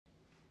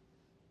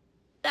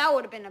That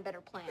would have been a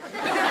better plan.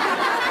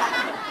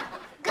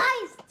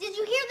 Guys, did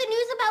you hear the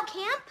news about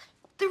camp?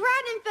 The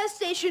rat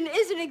infestation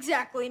isn't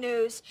exactly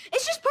news.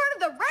 It's just part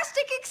of the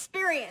rustic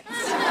experience.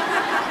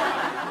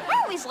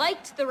 I always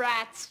liked the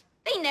rats.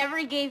 They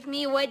never gave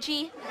me a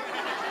wedgie.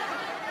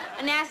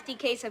 A nasty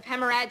case of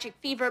hemorrhagic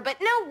fever,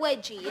 but no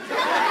wedgie.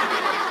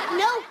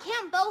 No,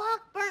 Camp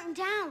Bohawk burnt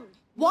down.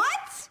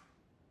 What?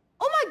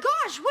 Oh my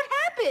gosh, what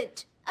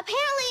happened?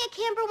 Apparently a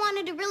camper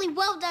wanted a really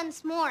well-done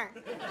s'more.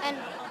 And,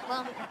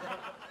 well,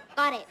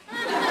 got it.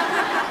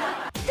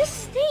 This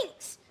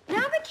stinks.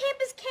 Now the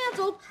camp is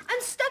canceled,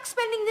 I'm stuck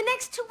spending the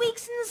next 2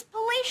 weeks in this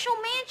palatial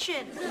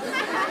mansion.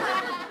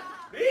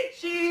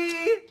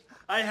 Richie,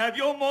 I have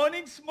your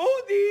morning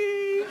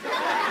smoothie. Oops,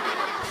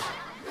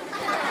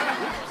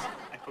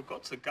 I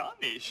forgot the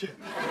garnish.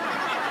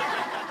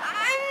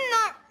 I'm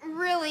not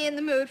really in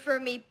the mood for a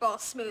meatball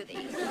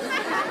smoothie.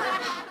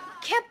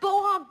 Camp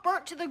Bohawk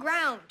burnt to the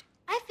ground.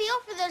 I feel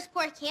for those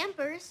poor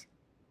campers.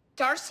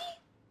 Darcy,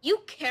 you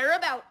care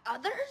about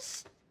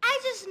others? I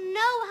just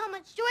know how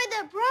much joy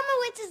the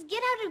Abramowitzes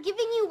get out of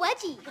giving you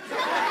wedgies.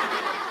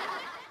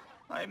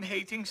 I'm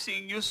hating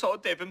seeing you so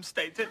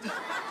devastated.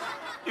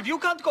 If you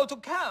can't go to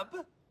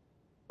camp,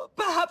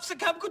 perhaps the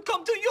camp could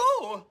come to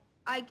you.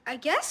 I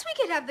guess we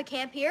could have the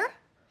camp here.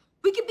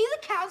 We could be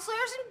the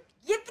counselors and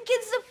give the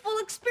kids the full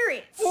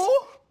experience.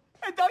 Oh,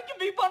 and I can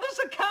be one of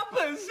the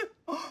campers.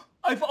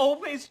 I've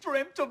always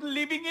dreamt of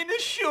living in a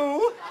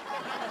shoe.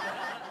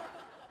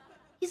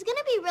 He's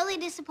gonna be really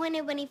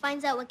disappointed when he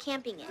finds out what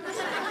camping is.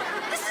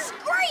 This is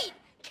great!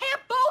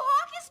 Camp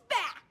Bohawk is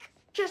back!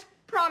 Just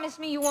promise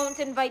me you won't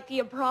invite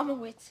the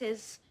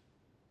Abramowitzes.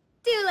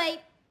 Too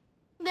late.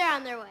 They're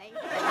on their way.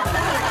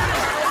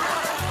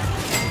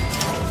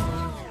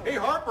 Hey,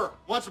 Harper,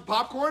 want some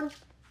popcorn?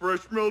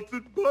 Fresh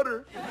melted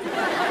butter.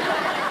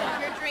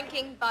 You're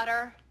drinking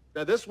butter.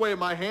 Now, this way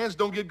my hands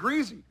don't get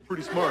greasy.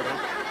 Pretty smart, huh?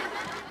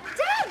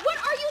 Dad, what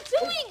are you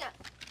doing?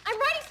 I'm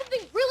writing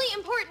something really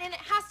important and it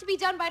has to be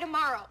done by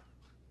tomorrow.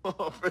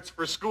 Oh, if it's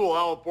for school,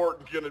 how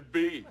important can it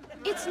be?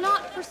 It's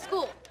not for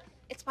school.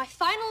 It's my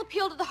final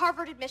appeal to the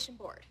Harvard Admission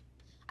Board.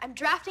 I'm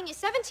drafting a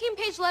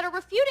 17-page letter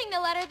refuting the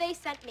letter they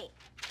sent me.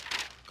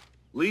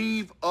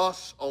 Leave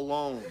us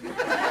alone. Dad!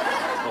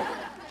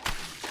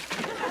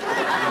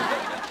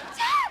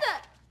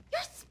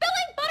 You're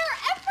spilling butter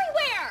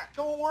everywhere!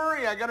 Don't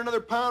worry, I got another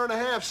pound and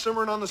a half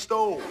simmering on the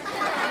stove.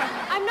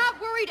 I'm not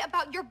worried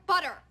about your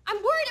butter. I'm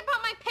worried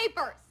about my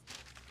papers.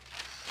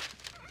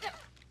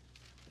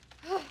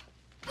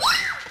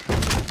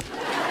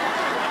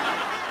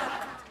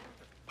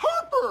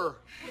 Harper!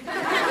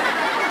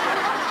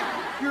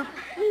 Your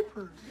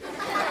papers.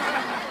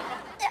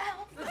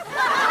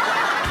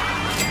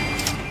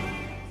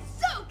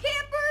 So,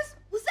 campers,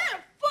 was that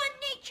a fun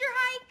nature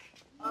hike?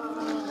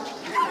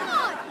 Come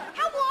on!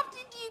 How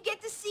often do you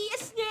get to see a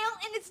snail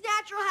in its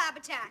natural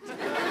habitat?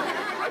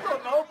 I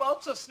don't know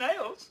about the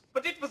snails,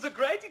 but it was a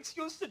great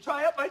excuse to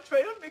try out my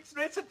trail mix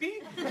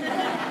recipe.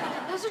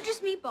 Those are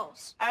just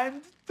meatballs.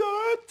 And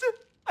dirt,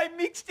 I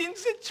mixed in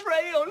the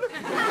trail.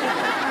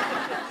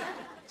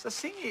 The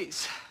thing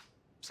is,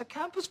 the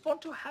campers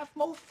want to have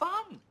more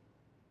fun.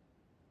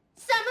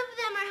 Some of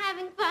them are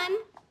having fun.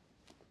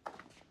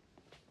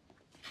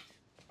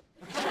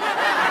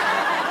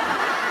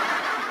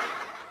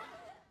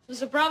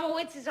 Those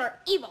Abramowitzes are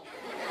evil.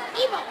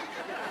 Evil!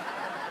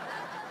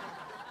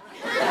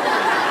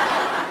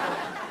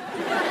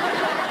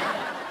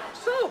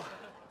 So,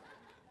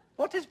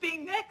 what is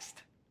being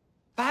next?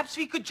 Perhaps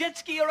we could jet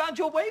ski around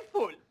your wave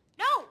pool.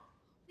 No,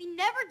 we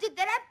never did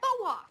that at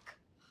Bohawk.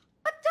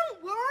 But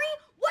don't worry,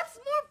 what's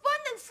more fun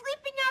than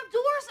sleeping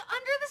outdoors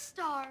under the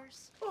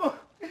stars? Oh,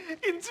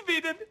 in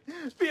Sweden,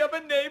 we have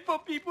a name for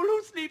people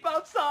who sleep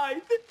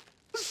outside.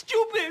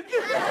 Stupid.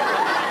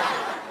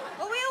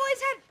 Well, we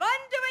always had fun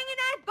doing it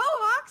at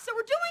Bohawk, so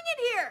we're doing it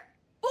here.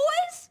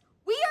 Boys,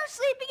 we are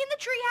sleeping in the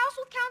treehouse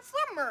with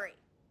Counselor Murray.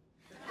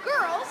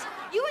 Girls,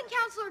 you and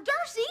Counselor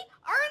Darcy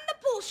are in the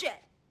pool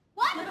shed.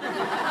 What?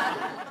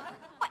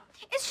 What?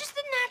 It's just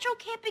a natural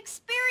camp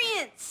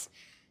experience.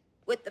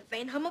 With the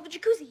faint hum of a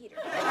jacuzzi heater.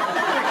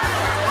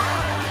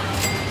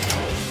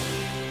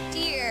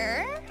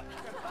 Dear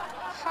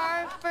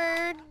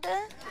Harvard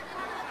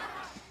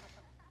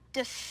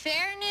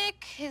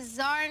Defernic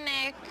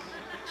Hizarnic.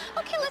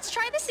 Okay, let's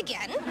try this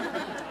again.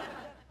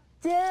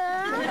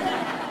 Dear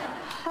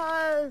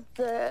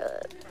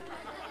Harvard.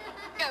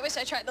 I wish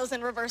I tried those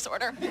in reverse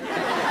order.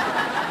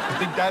 I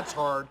think that's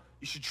hard.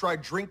 You should try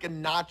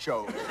drinking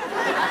nachos.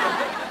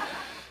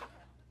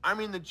 I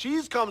mean, the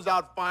cheese comes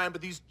out fine, but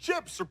these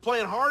chips are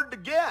playing hard to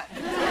get.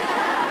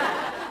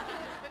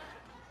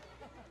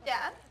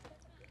 Dad,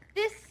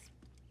 this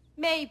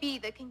may be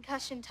the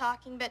concussion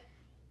talking, but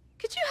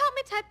could you help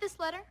me type this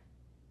letter?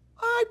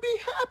 I'd be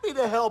happy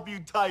to help you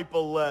type a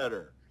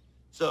letter.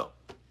 So,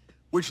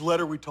 which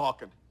letter are we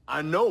talking?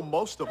 I know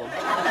most of them.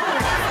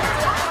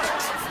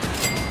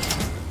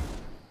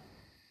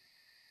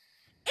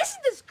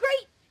 Isn't this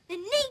great? The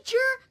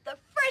nature, the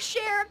fresh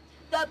air,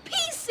 the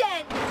peace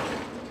and...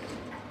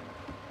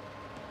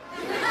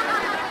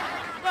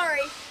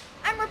 Sorry,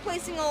 I'm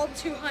replacing all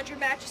 200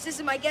 mattresses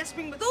in my guest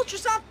room with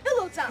ultra-soft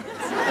pillow tops.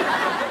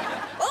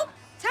 Well,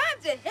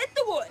 time to hit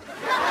the wood.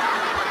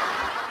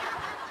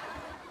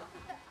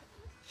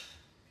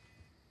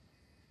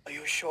 Are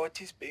you sure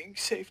it is being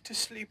safe to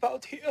sleep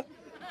out here?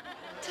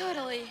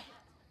 Totally.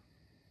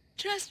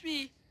 Trust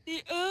me,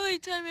 the only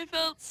time I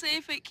felt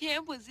safe at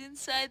camp was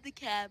inside the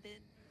cabin.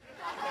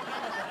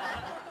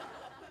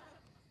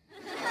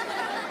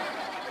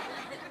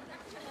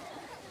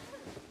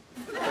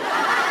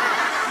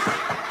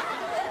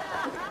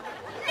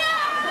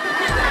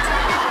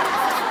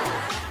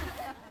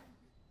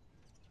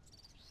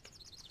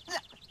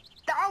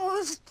 That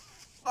was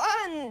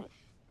fun,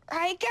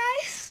 right,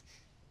 guys?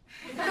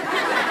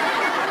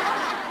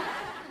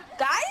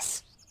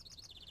 Guys?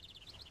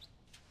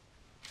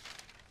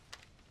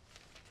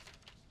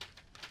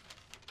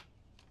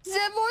 The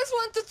boys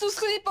wanted to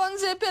sleep on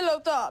the pillow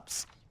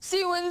tops. See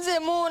you in the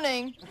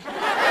morning.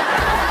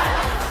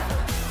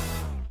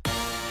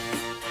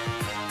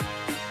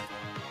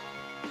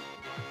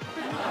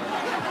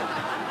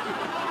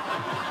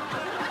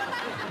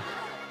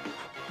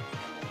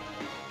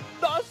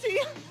 Darcy,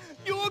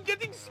 you are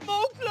getting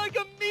smoked like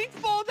a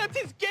meatball that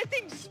is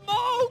getting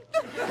smoked!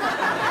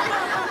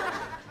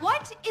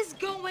 What is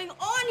going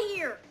on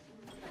here?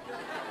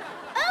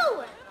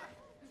 Oh!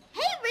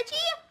 Hey, Richie!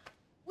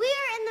 We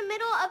are in the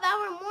middle of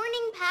our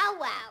morning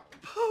powwow.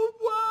 Oh,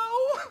 wow!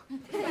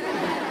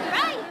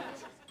 Right!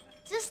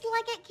 Just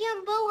like at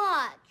Camp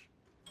Bohawk.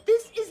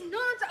 This is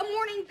not a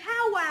morning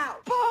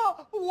powwow.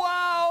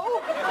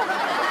 Wow!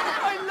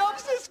 I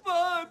love this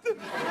word!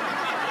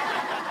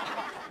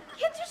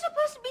 Kids are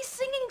supposed to be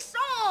singing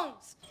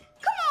songs.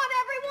 Come on,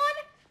 everyone.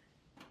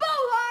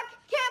 Bohawk,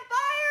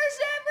 campfires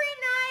every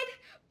night.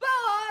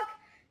 Bohawk,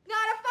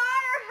 not a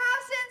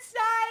firehouse in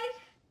sight.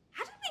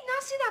 How did they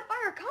not see that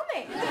fire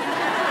coming?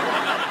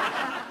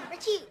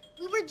 Richie,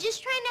 we were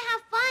just trying to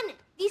have fun.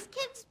 These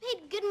kids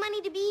paid good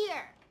money to be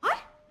here. What?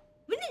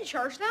 We didn't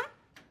charge them.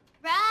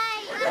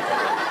 Right.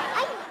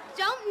 I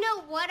don't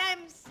know what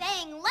I'm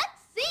saying.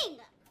 Let's sing.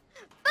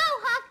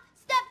 Bohawk,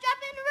 step,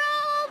 drop, and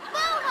roll.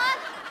 Bohawk.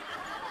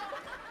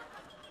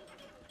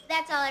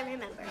 That's all I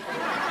remember.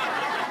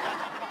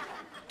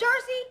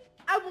 Darcy,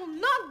 I will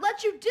not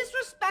let you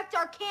disrespect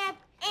our camp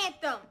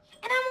anthem.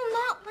 And I will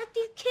not let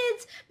these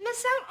kids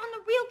miss out on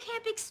the real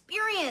camp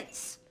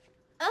experience.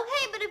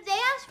 Okay, but if they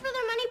ask for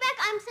their money back,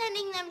 I'm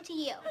sending them to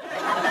you.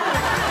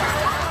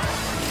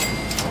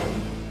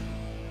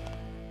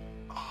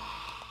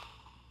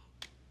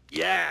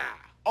 Yeah.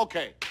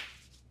 Okay.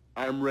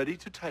 I'm ready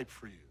to type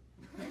for you.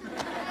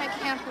 I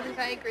can't believe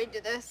I agreed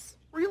to this.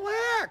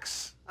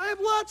 Relax. I have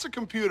lots of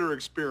computer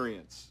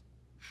experience.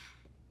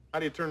 How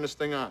do you turn this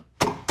thing on?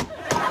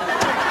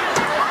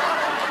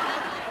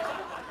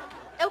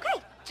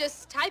 Okay,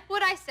 just type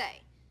what I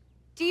say.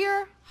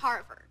 Dear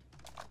Harvard.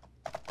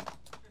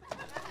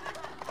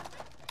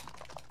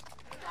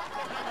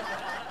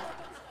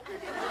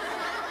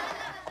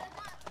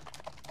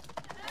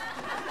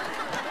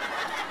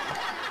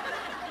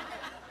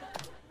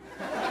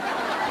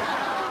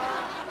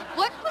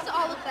 What was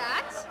all of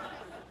that?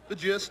 The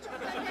gist.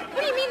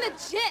 What do you mean the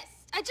gist?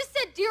 I just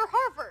said Dear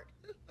Harvard.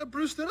 I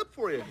bruised it up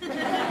for you.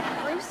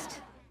 Bruce?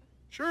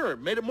 Sure,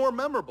 made it more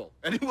memorable.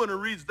 Anyone who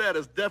reads that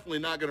is definitely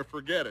not going to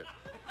forget it.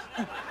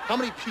 How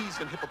many P's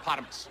in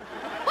hippopotamus?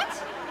 What?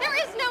 There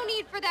is no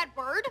need for that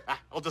word.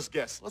 I'll just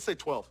guess. Let's say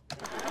 12.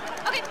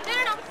 Okay,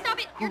 no, stop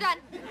it. You're done.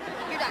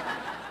 You're done.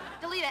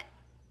 Delete it.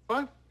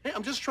 Fine. Hey,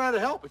 I'm just trying to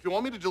help. If you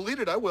want me to delete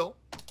it, I will.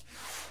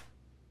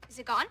 Is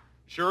it gone?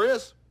 Sure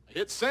is. I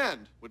hit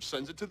send, which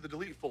sends it to the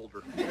delete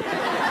folder.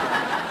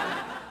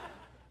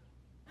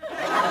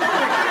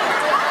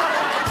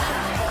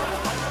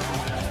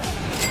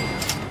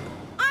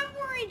 I'm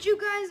worried you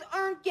guys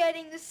aren't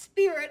getting the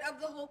spirit of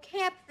the whole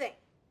camp thing.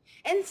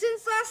 And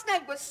since last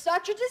night was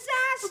such a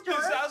disaster...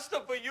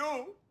 Disaster for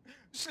you.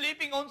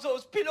 Sleeping on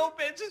those pillow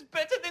beds is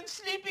better than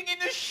sleeping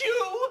in a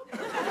shoe.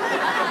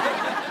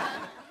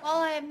 While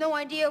I have no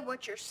idea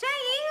what you're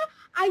saying,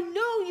 I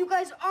know you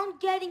guys aren't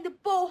getting the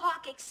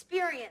Bohawk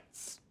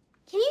experience.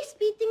 Can you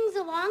speed things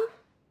along?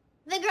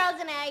 The girls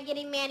and I are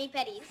getting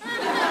mani-pedis. There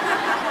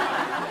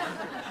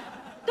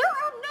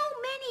are no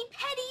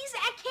mani-pedis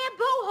at Camp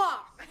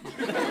Bohawk.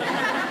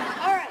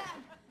 All right,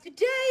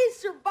 today is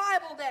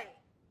survival day.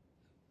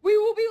 We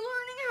will be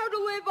learning how to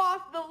live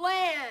off the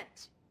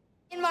land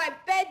in my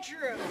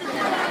bedroom.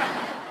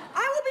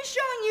 I will be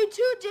showing you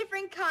 2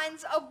 different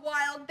kinds of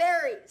wild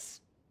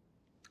berries.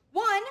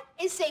 One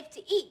is safe to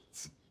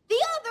eat.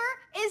 The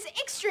other is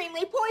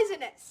extremely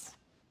poisonous.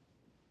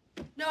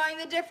 Knowing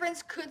the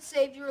difference could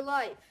save your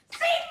life.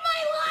 Save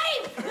my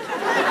life!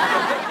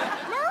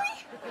 Murray,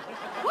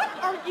 what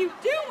are you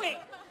doing?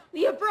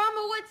 The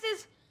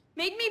Abramowitzes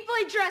made me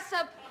play dress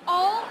up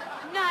all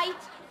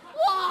night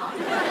long.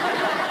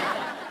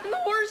 And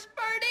the worst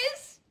part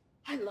is,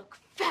 I look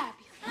fabulous.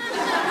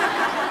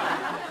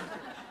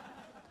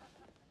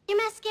 Your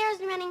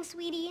mascara's running,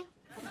 sweetie.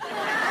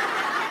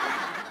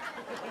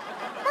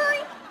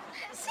 Murray,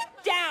 sit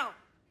down.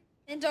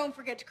 And don't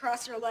forget to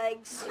cross your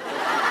legs.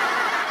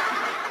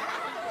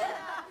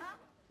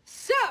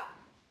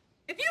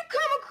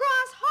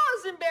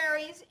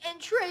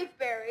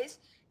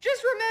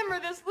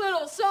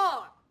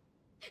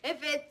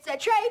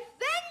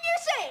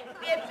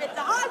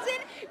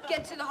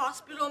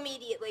 hospital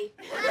immediately.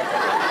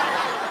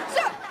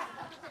 So,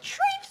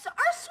 treats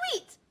are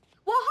sweet,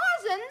 while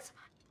Hazens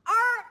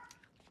are...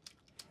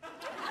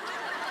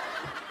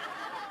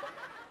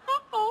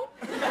 Uh-oh.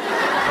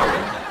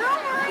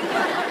 Don't worry.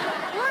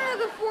 One of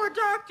the 4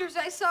 doctors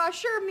I saw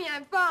assured me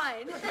I'm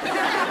fine.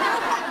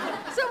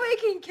 So we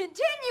can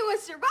continue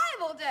with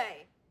survival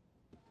day.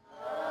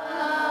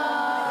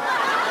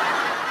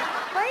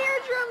 My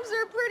eardrums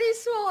are pretty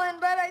swollen,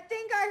 but I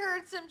think I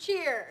heard some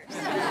cheers.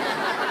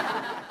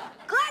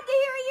 Glad to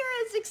hear you're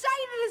as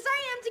excited as I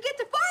am to get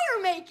to fire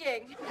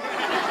making.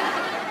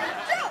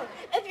 So,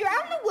 if you're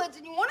out in the woods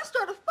and you want to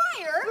start a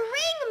fire...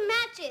 Bring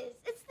matches.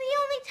 It's the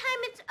only time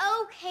it's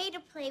okay to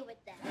play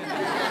with them.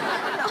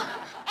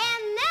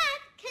 And that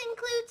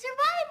concludes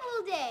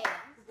Survival Day.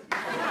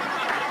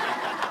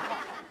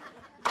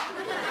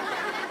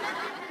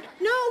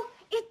 No,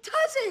 it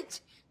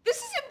doesn't. This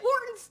is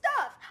important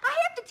stuff. I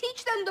have to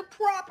teach them the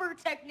proper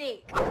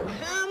technique.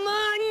 Come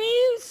on,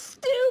 you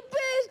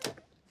stupid.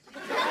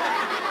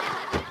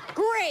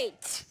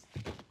 Great.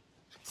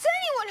 Does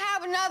anyone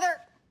have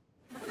another?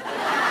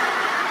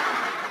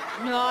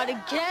 Not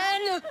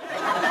again.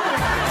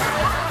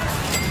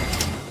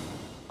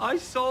 I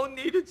so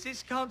needed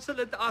this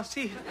Counselor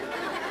Darcy.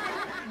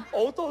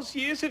 All those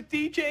years of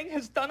DJing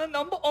has done a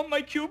number on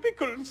my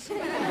cubicles.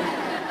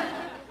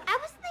 I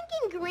was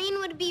thinking green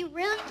would be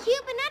really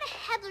cute, but not a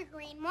heather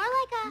green. More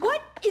like a...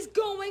 What is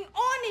going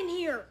on in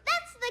here?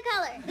 That's the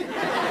color.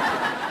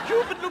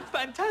 You would look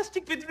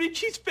fantastic with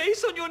Richie's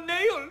face on your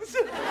nails.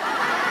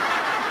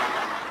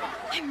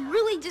 I'm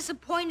really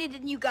disappointed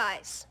in you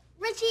guys.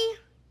 Richie,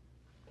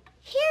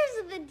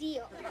 here's the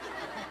deal.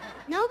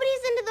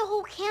 Nobody's into the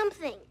whole camp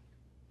thing.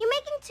 You're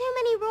making too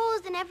many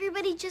rules and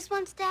everybody just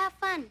wants to have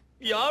fun.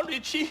 Yeah,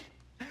 Richie.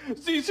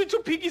 These 2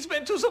 piggies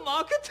went to the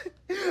market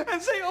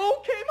and they all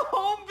came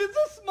home with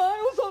the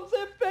smiles on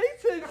their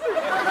faces.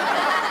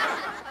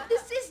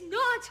 This is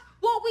not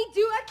what we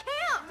do at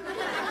camp.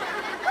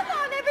 Come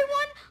on,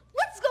 everyone.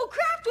 Let's go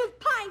craft with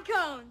pine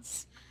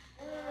cones.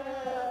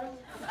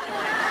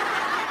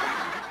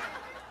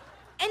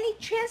 Any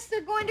chance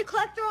they're going to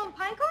collect their own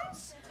pine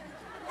cones?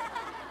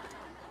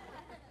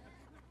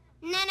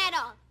 None at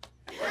all.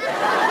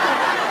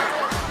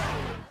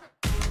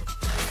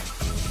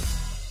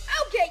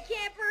 Okay,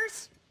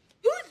 campers.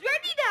 Who's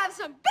ready to have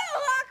some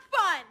bellhawk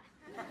fun?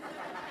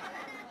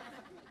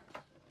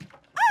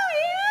 I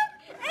am,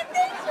 and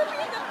thanks for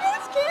being the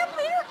best camp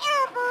leader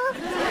ever.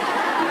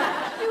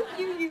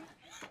 You.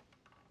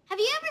 Have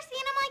you ever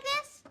seen him like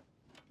this?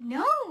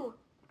 No.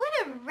 What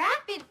a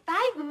rapid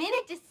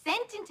 5-minute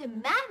descent into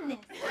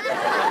madness.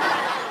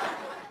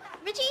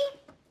 Richie,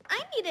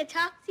 I need to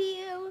talk to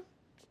you.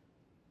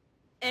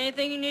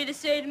 Anything you need to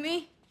say to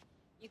me,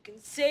 you can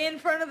say in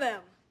front of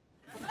them.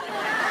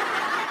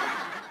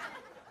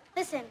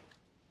 Listen,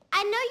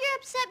 I know you're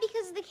upset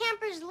because the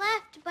campers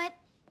left, but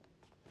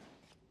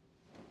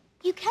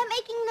you kept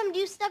making them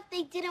do stuff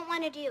they didn't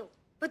want to do.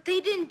 But they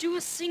didn't do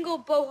a single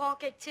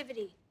Bohawk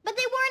activity. But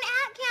they weren't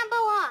at Camp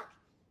Bohawk.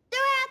 They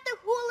were at the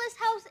coolest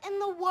house in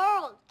the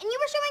world, and you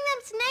were showing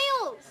them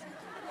snails.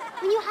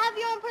 When you have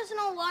your own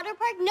personal water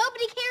park,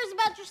 nobody cares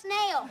about your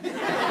snail.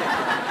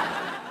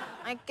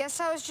 I guess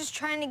I was just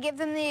trying to give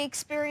them the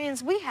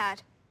experience we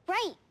had.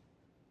 Right.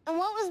 And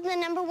what was the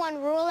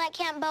 #1 rule at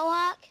Camp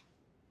Bohawk?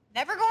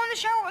 Never go in the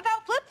shower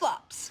without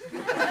flip-flops.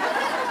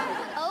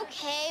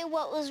 Okay,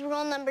 what was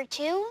rule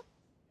 #2?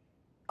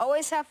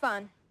 Always have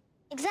fun.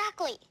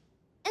 Exactly.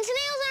 And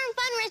snails aren't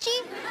fun,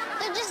 Richie.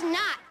 They're just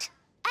not.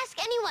 Ask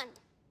anyone.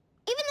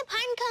 Even the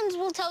pine cones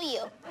will tell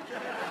you.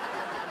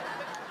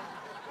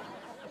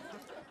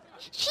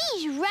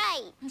 She's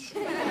right.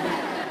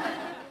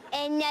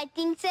 And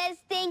nothing says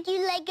thank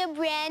you like a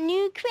brand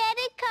new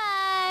credit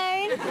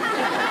card.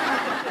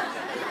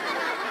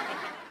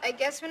 I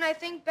guess when I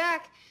think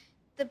back,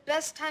 the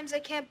best times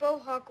at Camp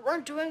Bohawk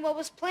weren't doing what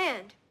was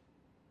planned.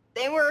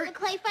 They were... The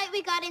clay fight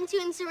we got into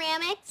in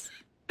ceramics.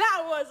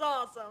 That was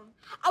awesome.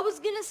 I was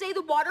gonna say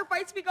the water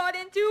fights we got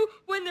into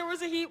when there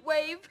was a heat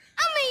wave.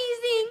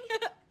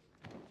 Amazing!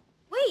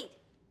 Wait,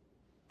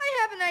 I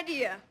have an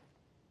idea.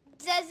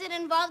 Does it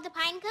involve the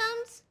pine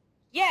cones?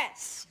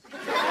 Yes.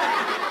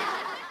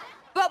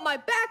 But my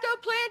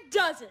backup plan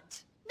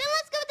doesn't. Then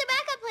let's go with the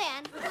backup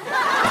plan.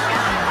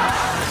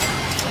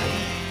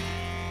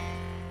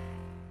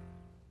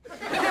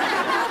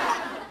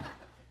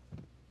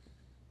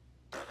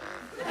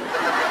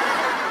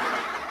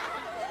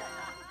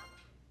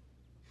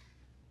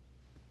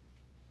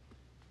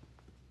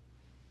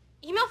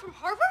 Email from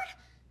Harvard?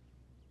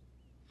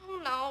 Oh,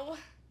 no.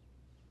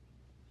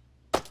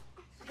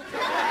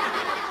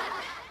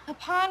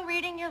 Upon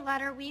reading your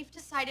letter, we've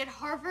decided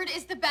Harvard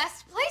is the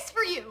best place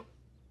for you.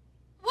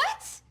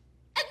 What?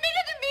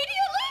 Admitted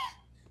immediately?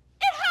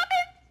 It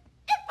happened!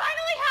 It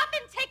finally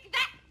happened! Take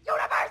that,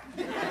 universe!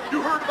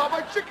 You heard about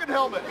my chicken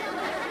helmet.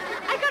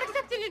 I got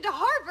accepted into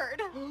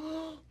Harvard.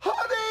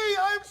 Honey,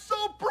 I'm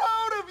so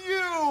proud of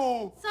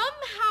you.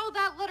 Somehow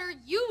that letter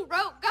you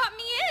wrote got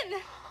me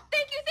in.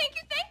 Thank you, thank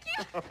you, thank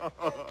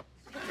you.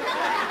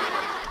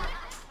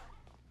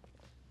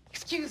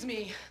 Excuse Excuse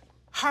me,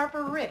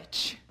 Harper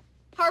Rich.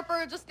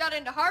 Harper just got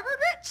into Harvard,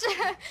 Rich?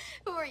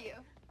 Who are you?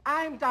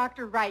 I'm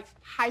Dr. Wright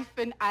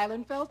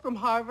Eilenfeld from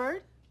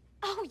Harvard.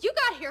 Oh, you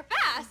got here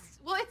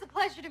fast. Well, it's a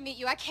pleasure to meet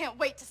you. I can't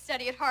wait to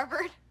study at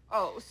Harvard.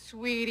 Oh,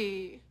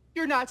 sweetie,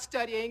 you're not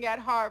studying at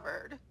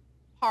Harvard.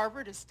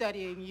 Harvard is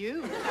studying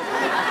you.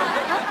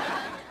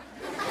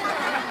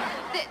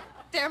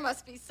 There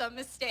must be some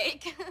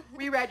mistake.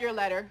 We read your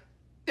letter.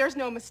 There's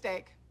no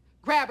mistake.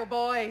 Grab her,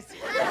 boys.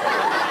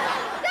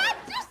 Dad,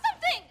 do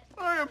something!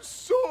 I am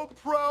so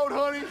proud,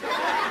 honey.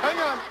 Hang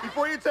on,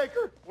 before you take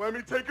her, let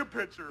me take a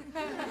picture.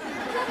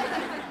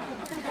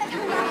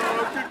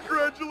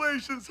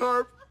 Congratulations,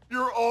 Harp.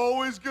 You're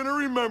always gonna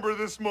remember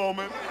this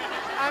moment.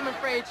 I'm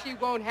afraid she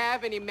won't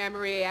have any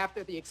memory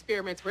after the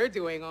experiments we're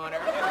doing on her.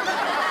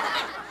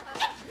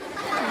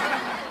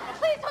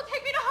 Please don't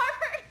take me to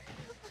Harvard.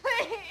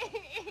 Please.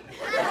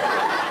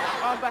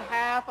 On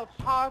behalf of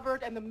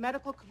Harvard and the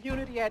medical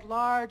community at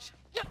large,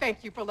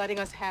 thank you for letting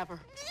us have her.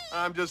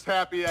 I'm just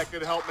happy I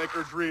could help make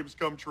her dreams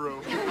come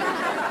true.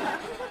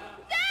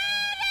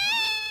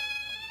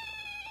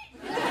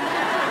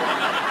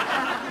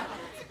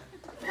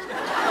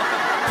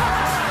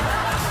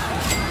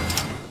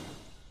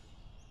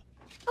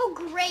 Oh,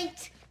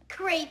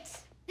 great.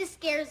 This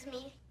scares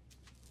me.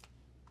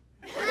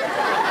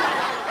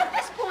 At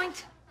this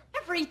point,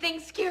 everything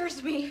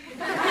scares me.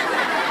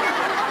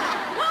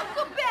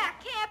 Welcome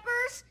back,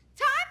 campers.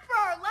 Time for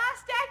our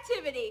last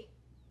activity.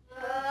 I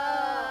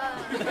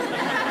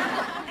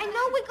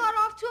know we got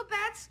off to a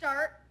bad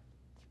start,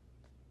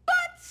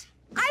 but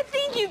I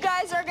think you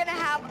guys are gonna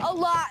have a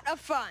lot of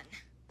fun.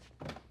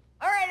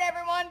 All right,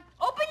 everyone,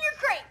 open your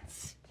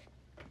crates.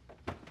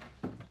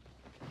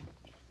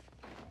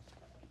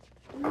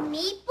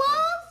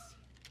 Meatballs?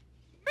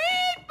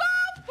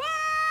 Meatball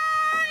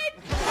fight!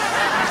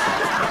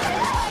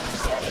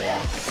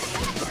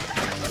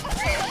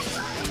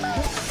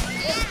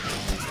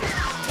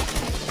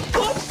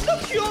 What's the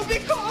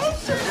cubicles?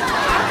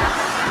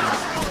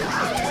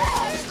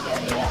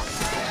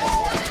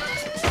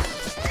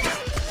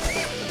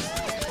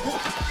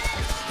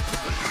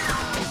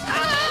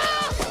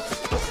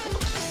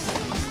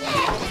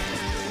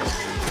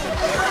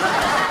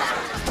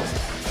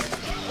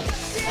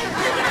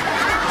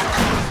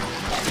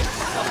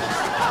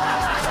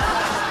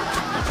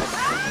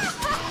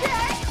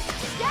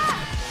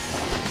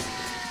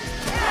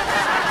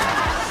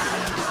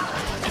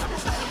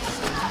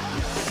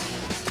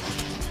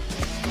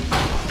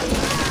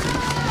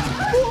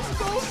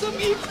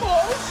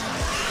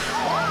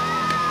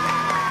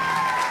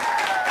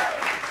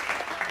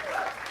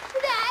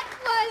 That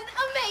was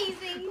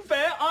amazing.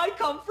 Where I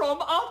come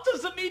from, after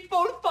the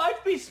meatball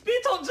fight, we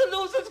spit on the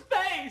loser's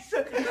face.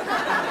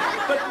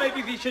 But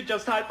maybe we should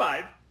just high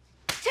five.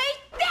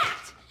 Take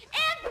that!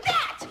 And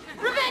that!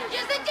 Revenge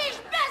is a dish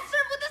best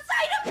served with a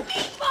side of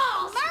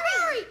meatballs!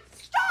 Murray!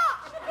 Stop!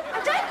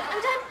 I'm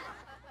done.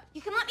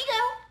 You can let me go.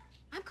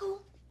 I'm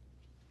cool.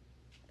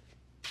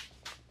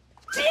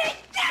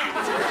 Take that!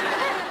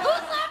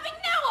 Who's laughing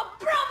now? A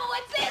promo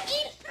at this!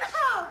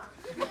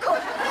 I'm cool.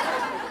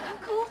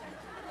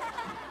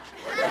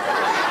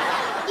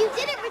 You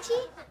did it,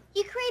 Richie.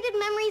 You created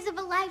memories of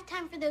a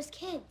lifetime for those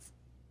kids.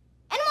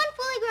 And one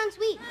fully grown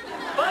sweet.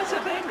 By the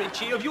way,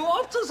 Richie, if you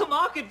off to the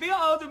market, we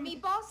are the...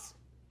 Meatballs?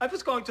 I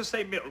was going to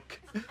say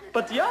milk.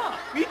 But yeah,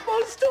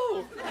 meatballs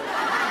too.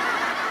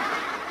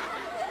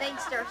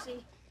 Thanks,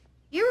 Darcy.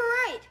 You're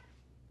right.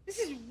 This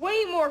is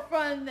way more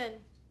fun than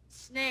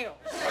snails.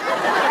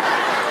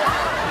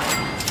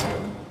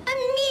 A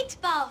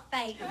meatball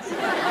fight.